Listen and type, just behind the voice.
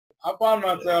I found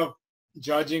myself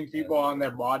judging people on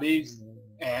their bodies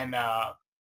and,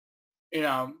 you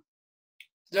know,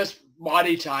 just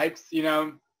body types, you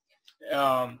know.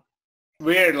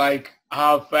 Weird, like,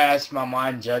 how fast my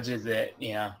mind judges it,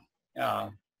 you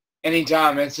know.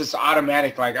 Anytime, it's just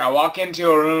automatic. Like, I walk into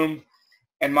a room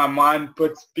and my mind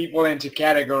puts people into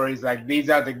categories. Like, these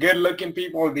are the good-looking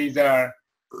people. These are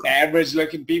the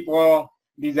average-looking people.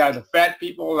 These are the fat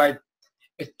people. Like,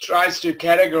 it tries to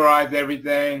categorize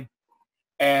everything.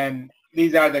 And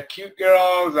these are the cute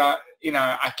girls. You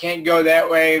know, I can't go that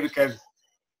way because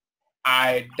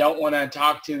I don't want to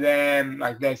talk to them.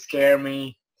 Like, they scare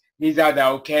me. These are the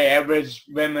okay average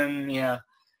women, you know.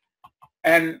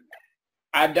 And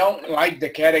I don't like the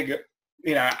category,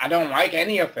 you know, I don't like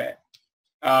any of it.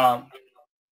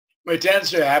 It tends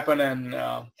to happen, and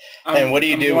and what do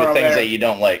you do with things that you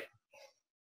don't like?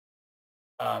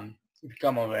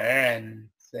 Become aware and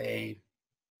say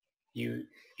you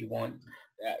want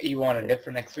a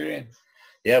different experience.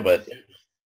 Yeah, but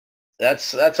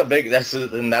that's a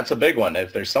big one.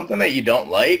 If there's something that you don't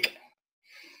like,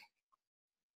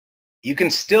 you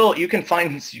can still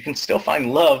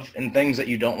find love in things that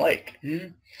you don't like. Mm-hmm.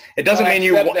 It doesn't mean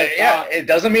it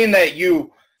doesn't mean that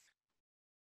you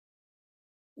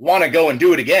want to go and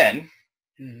do it again.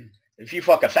 Mm-hmm. If you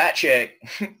fuck a fat chick,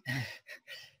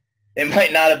 it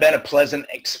might not have been a pleasant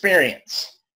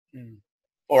experience. Mm-hmm.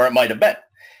 Or it might have been.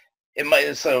 It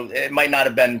might not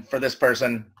have been, for this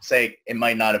person's sake, it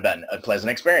might not have been a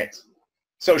pleasant experience.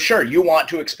 So sure, you want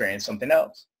to experience something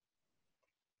else.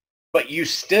 But you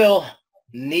still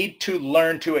need to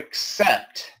learn to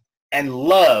accept and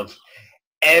love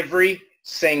every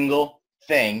single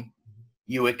thing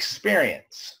you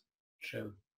experience.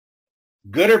 True.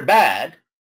 Good or bad,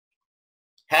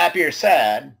 happy or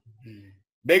sad,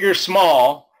 big or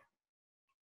small,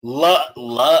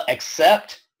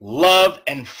 accept, love,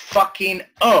 and fucking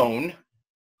own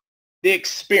the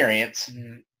experience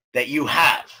that you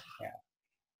have.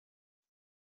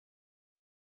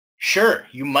 Sure,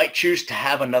 you might choose to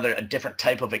have a different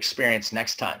type of experience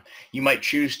next time. You might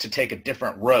choose to take a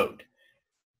different road.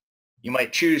 You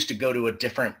might choose to go to a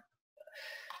different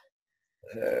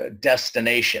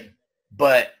destination.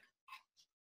 But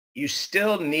you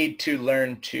still need to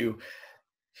learn to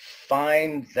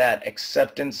find that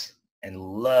acceptance and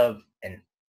love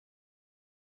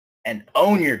and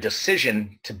own your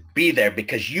decision to be there,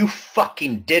 because you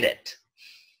fucking did it.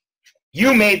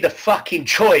 You made the fucking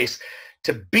choice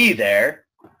to be there,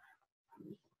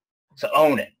 to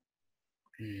own it.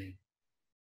 Mm.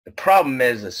 The problem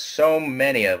is so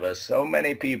many of us, so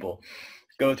many people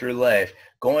go through life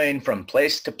going from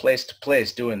place to place to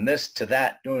place, doing this to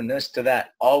that,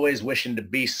 always wishing to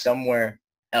be somewhere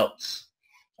else,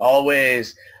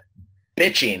 always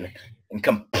bitching and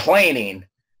complaining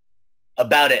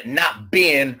about it not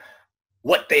being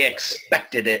what they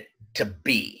expected it to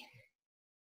be.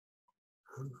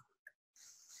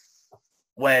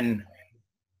 When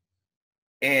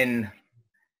in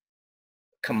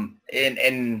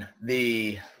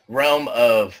the realm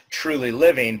of truly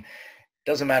living,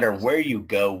 doesn't matter where you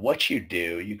go, what you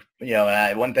do. You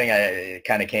know, one thing I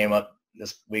kind of came up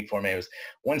this week for me was,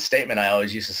 one statement I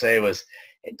always used to say was,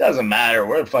 it doesn't matter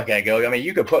where the fuck I go. I mean,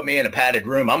 you could put me in a padded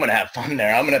room. I'm going to have fun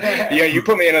there. I'm going to, you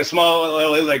put me in a small,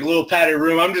 like little padded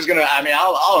room. I'm just going to, I mean,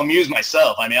 I'll amuse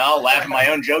myself. I mean, I'll laugh at my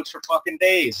own jokes for fucking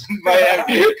days.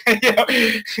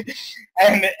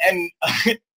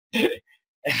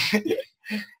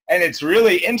 And it's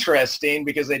really interesting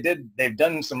because they've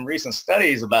done some recent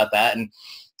studies about that. And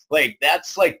like,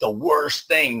 that's like the worst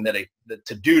thing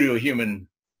to do to a human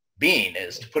being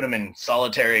is to put them in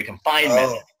solitary confinement.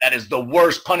 Oh. That is the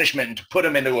worst punishment, to put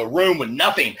them into a room with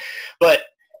nothing. But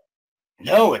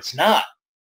no, it's not.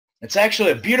 It's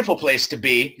actually a beautiful place to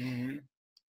be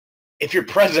if you're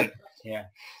present. Yeah.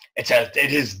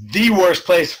 It is the worst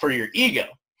place for your ego,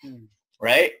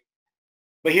 right?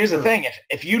 But here's the thing: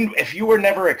 if you were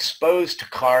never exposed to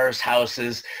cars,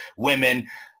 houses, women,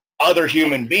 other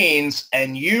human beings,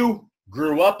 and you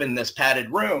grew up in this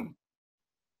padded room,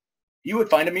 you would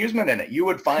find amusement in it. You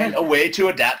would find a way to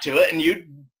adapt to it, and you'd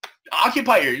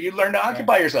learn to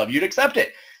occupy yourself. You'd accept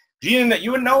it. You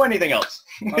wouldn't know anything else.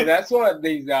 Well, that's what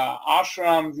these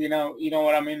ashrams, you know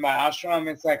what I mean by ashram?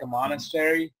 It's like a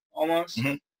monastery almost.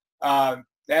 Mm-hmm.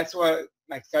 That's what,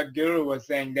 like Sadhguru was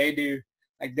saying, they do.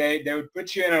 Like they would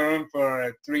put you in a room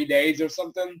for 3 days or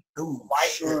something.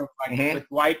 White room, like with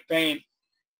white paint,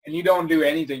 and you don't do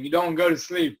anything. You don't go to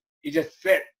sleep. You just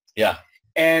sit. Yeah.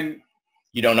 And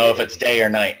you don't know if it's day or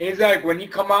night. It's like when you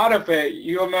come out of it,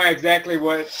 you'll know exactly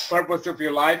what purpose of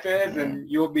your life is, and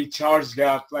you'll be charged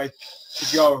up, like,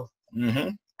 to go. Mm-hmm.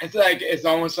 It's like, it's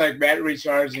almost like battery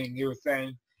charging, he was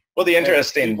saying. Well, the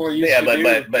interesting, but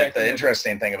the in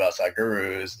interesting thing about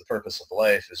Sadhguru is the purpose of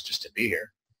life is just to be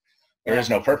here. There is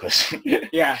no purpose.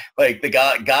 Yeah. Like the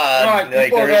God, No,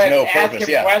 like there is no purpose.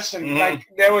 Yeah. Questions. Like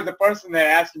there was a person that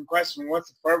asked him question, what's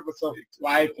the purpose of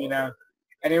life, you know?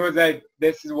 And he was like,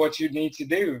 this is what you need to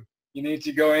do. You need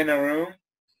to go in a room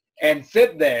and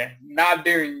sit there, not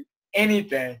doing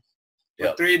anything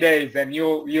for 3 days, and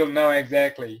you'll know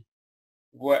exactly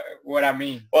what I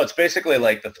mean. Well, it's basically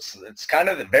like it's kind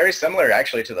of very similar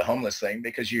actually to the homeless thing,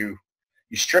 because you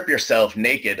strip yourself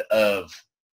naked of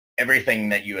everything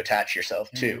that you attach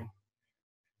yourself to. Mm-hmm.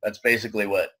 That's basically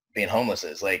what being homeless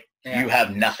is. Like you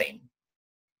have nothing.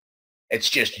 It's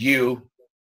just you,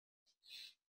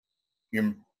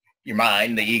 your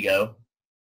mind, the ego,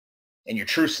 and your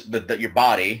true your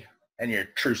body and your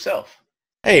true self.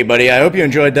 Hey buddy, I hope you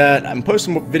enjoyed that. I'm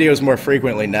posting videos more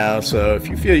frequently now, so if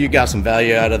you feel you got some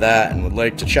value out of that and would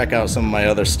like to check out some of my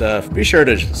other stuff, be sure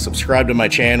to subscribe to my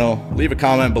channel, leave a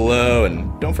comment below,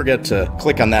 and don't forget to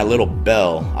click on that little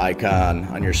bell icon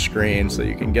on your screen so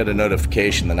you can get a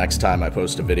notification the next time I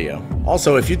post a video.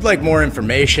 Also, if you'd like more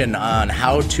information on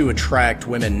how to attract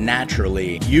women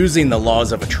naturally using the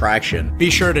laws of attraction,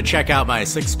 be sure to check out my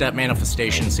 6-step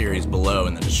manifestation series below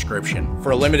in the description.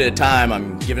 For a limited time,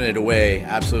 I'm giving it away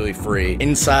absolutely free.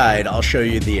 Inside, I'll show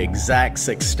you the exact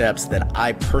 6 steps that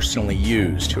I personally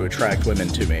use to attract women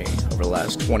to me over the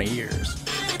last 20 years.